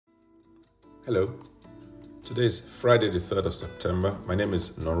Hello, today is Friday the 3rd of September. My name is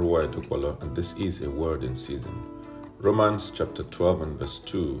Norua Edukpolo and this is A Word in Season. Romans chapter 12 and verse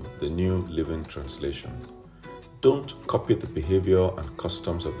 2, the New Living Translation. Don't copy the behavior and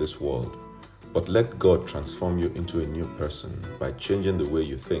customs of this world, but let God transform you into a new person by changing the way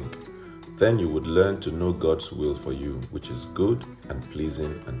you think. Then you would learn to know God's will for you, which is good and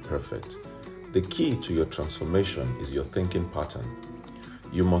pleasing and perfect. The key to your transformation is your thinking pattern.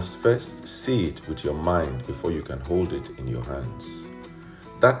 You must first see it with your mind before you can hold it in your hands.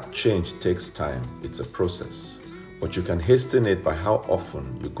 That change takes time, it's a process, but you can hasten it by how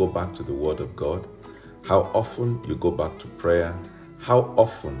often you go back to the Word of God, how often you go back to prayer, how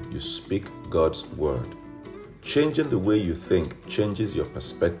often you speak God's Word. Changing the way you think changes your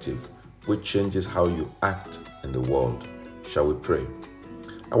perspective, which changes how you act in the world. Shall we pray?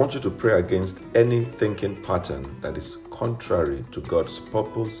 I want you to pray against any thinking pattern that is contrary to God's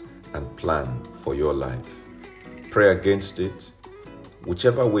purpose and plan for your life. Pray against it.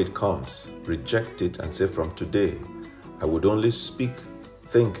 Whichever way it comes, reject it and say, from today, I would only speak,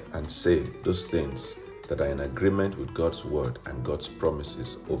 think, and say those things that are in agreement with God's word and God's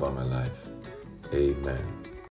promises over my life. Amen.